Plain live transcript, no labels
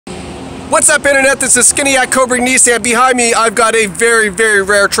What's up, Internet? This is Skinny at Cobourg Nissan. Behind me, I've got a very, very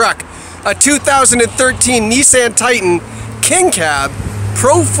rare truck. A 2013 Nissan Titan King Cab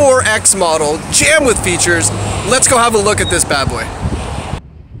Pro4x model, jammed with features. Let's go have a look at this bad boy.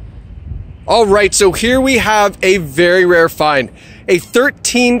 Alright, so here we have a very rare find. A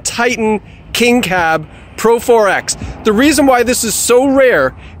 13 Titan King Cab Pro4x. The reason why this is so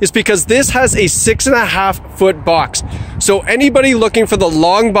rare is because this has a 6.5 foot box. So anybody looking for the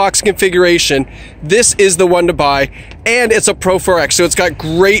long box configuration, this is the one to buy, and it's a Pro4x, so it's got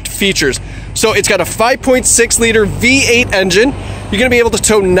great features. So it's got a 5.6 liter V8 engine. You're gonna be able to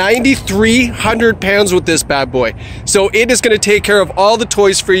tow 9,300 pounds with this bad boy. So it is gonna take care of all the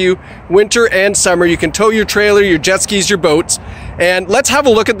toys for you, winter and summer. You can tow your trailer, your jet skis, your boats. And let's have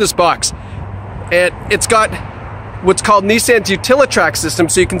a look at this box. And it's got what's called Nissan's Utilitrack system,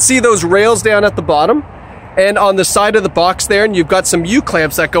 so you can see those rails down at the bottom and on the side of the box there, and you've got some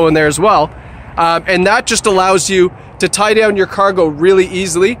U-clamps that go in there as well. And that just allows you to tie down your cargo really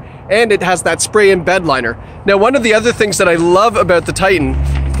easily, and it has that spray-in bed liner. Now, one of the other things that I love about the Titan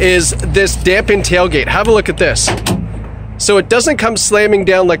is this dampened tailgate. Have a look at this. So it doesn't come slamming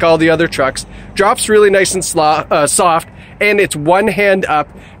down like all the other trucks, drops really nice and soft, and it's one hand up,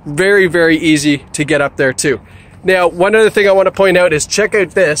 very, very easy to get up there too. Now, one other thing I want to point out is check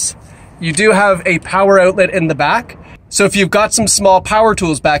out this. You do have a power outlet in the back. So if you've got some small power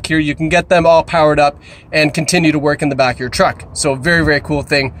tools back here, you can get them all powered up and continue to work in the back of your truck. So very, very cool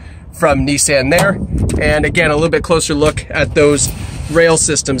thing from Nissan there. And again, a little bit closer look at those rail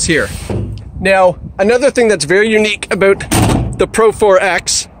systems here. Now, another thing that's very unique about the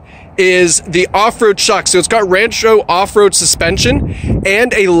Pro4x is the off-road shock. So it's got Rancho off-road suspension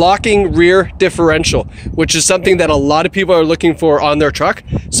and a locking rear differential, which is something that a lot of people are looking for on their truck.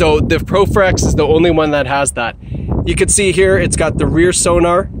 So the Pro4x is the only one that has that. You can see here it's got the rear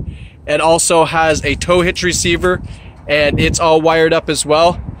sonar. It also has a tow hitch receiver, and it's all wired up as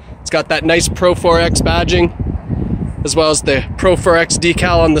well. It's got that nice Pro4x badging, as well as the Pro4x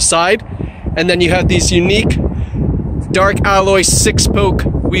decal on the side. And then you have these unique dark alloy 6-spoke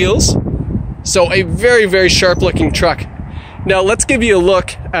wheels. So a very, very sharp looking truck. Now let's give you a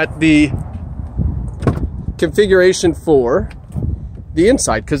look at the configuration for the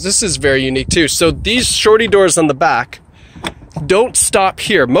inside, because this is very unique too. So these shorty doors on the back don't stop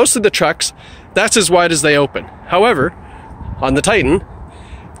here. Most of the trucks, that's as wide as they open. However, on the Titan,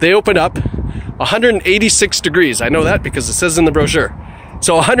 they open up 186 degrees. I know that because it says in the brochure.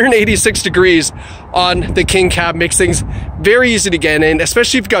 So 186 degrees on the King Cab makes things very easy to get in,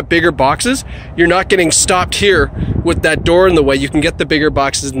 especially if you've got bigger boxes. You're not getting stopped here with that door in the way. You can get the bigger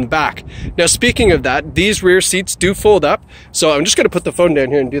boxes in the back. Now, speaking of that, these rear seats do fold up. So I'm just gonna put the phone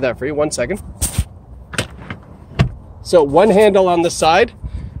down here and do that for you. 1 second. So one handle on the side,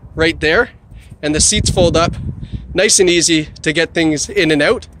 right there, and the seats fold up. Nice and easy to get things in and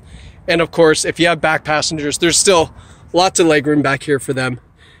out. And of course, if you have back passengers, there's still lots of legroom back here for them.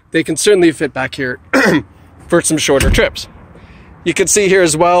 They can certainly fit back here for some shorter trips. You can see here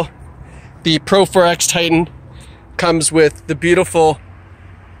as well, the Pro4x Titan comes with the beautiful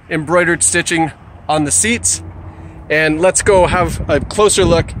embroidered stitching on the seats. And let's go have a closer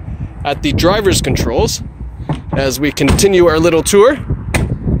look at the driver's controls as we continue our little tour.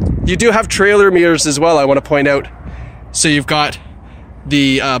 You do have trailer mirrors as well, I want to point out. So you've got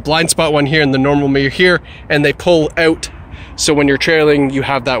the blind spot one here and the normal mirror here, and they pull out, so when you're trailing you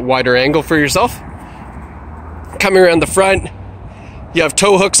have that wider angle for yourself. Coming around the front, you have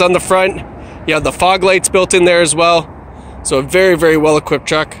tow hooks on the front, you have the fog lights built in there as well. So a very, very well equipped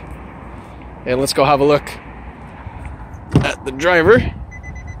truck. And let's go have a look at the driver.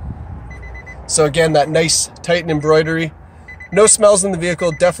 So again, that nice Titan embroidery. No smells in the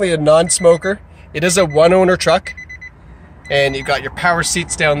vehicle, definitely a non-smoker. It is a one-owner truck. And you've got your power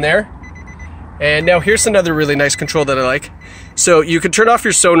seats down there. And now here's another really nice control that I like. So you can turn off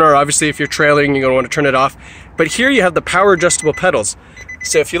your sonar, obviously if you're trailing, you're gonna want to turn it off. But here you have the power adjustable pedals.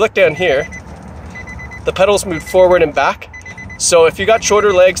 So if you look down here, the pedals move forward and back. So if you got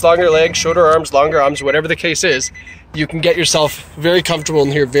shorter legs, shorter arms, longer arms, whatever the case is, you can get yourself very comfortable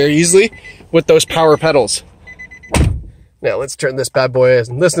in here very easily with those power pedals. Now let's turn this bad boy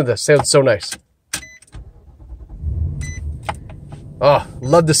in. Listen to this, sounds so nice. Oh,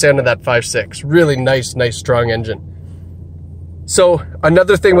 love the sound of that 5.6. Really nice, strong engine. So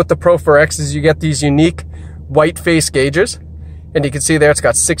another thing with the Pro4x is you get these unique white face gauges. And you can see there it's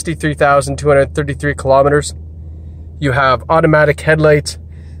got 63,233 kilometers. You have automatic headlights,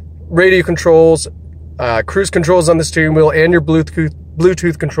 radio controls, cruise controls on the steering wheel, and your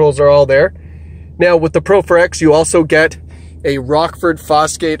Bluetooth controls are all there. Now with the Pro4x, you also get a Rockford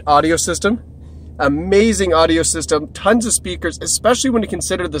Fosgate audio system. Amazing audio system, tons of speakers, especially when you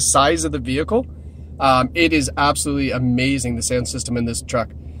consider the size of the vehicle. It is absolutely amazing, the sound system in this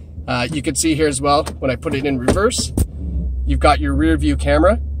truck. You can see here as well, when I put it in reverse, you've got your rear view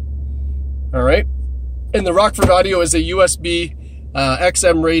camera. All right. And the Rockford audio is a USB,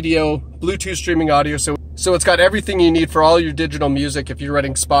 XM radio, Bluetooth streaming audio. So it's got everything you need for all your digital music. If you're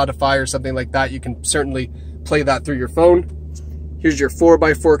running Spotify or something like that, you can certainly play that through your phone. Here's your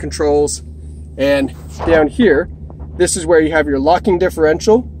 4x4 controls. And down here, this is where you have your locking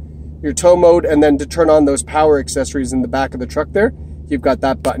differential, your tow mode, and then to turn on those power accessories in the back of the truck there, you've got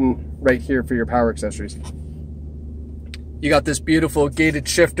that button right here for your power accessories. You got this beautiful gated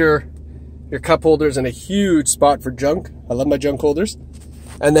shifter, your cup holders, and a huge spot for junk. I love my junk holders.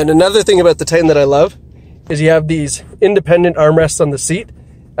 And then another thing about the Titan that I love is you have these independent armrests on the seat,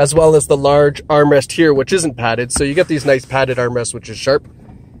 as well as the large armrest here, which isn't padded. So you get these nice padded armrests, which is sharp.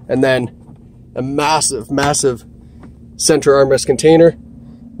 And then a massive, massive center armrest container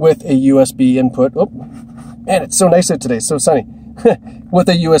with a USB input. Oh, man, it's so nice out today, so sunny. With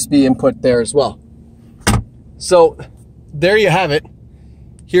a USB input there as well. So there you have it.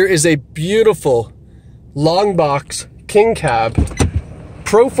 Here is a beautiful long box king cab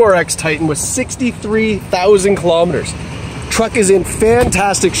Pro4x Titan with 63,000 kilometers. Truck is in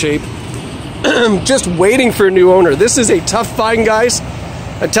fantastic shape. Just waiting for a new owner. This is a tough find, guys.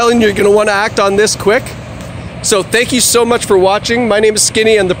 I'm telling you, you're gonna wanna act on this quick. So thank you so much for watching. My name is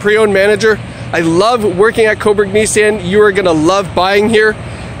Skinny, I'm the pre-owned manager. I love working at Cobourg Nissan. You are gonna love buying here.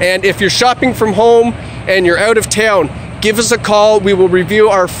 And if you're shopping from home and you're out of town, give us a call. We will review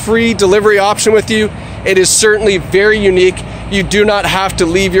our free delivery option with you. It is certainly very unique. You do not have to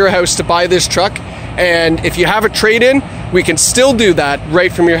leave your house to buy this truck. And if you have a trade-in, we can still do that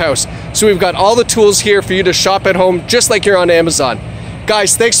right from your house. So we've got all the tools here for you to shop at home, just like you're on Amazon.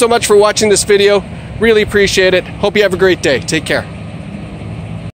 Guys, thanks so much for watching this video. Really appreciate it. Hope you have a great day. Take care.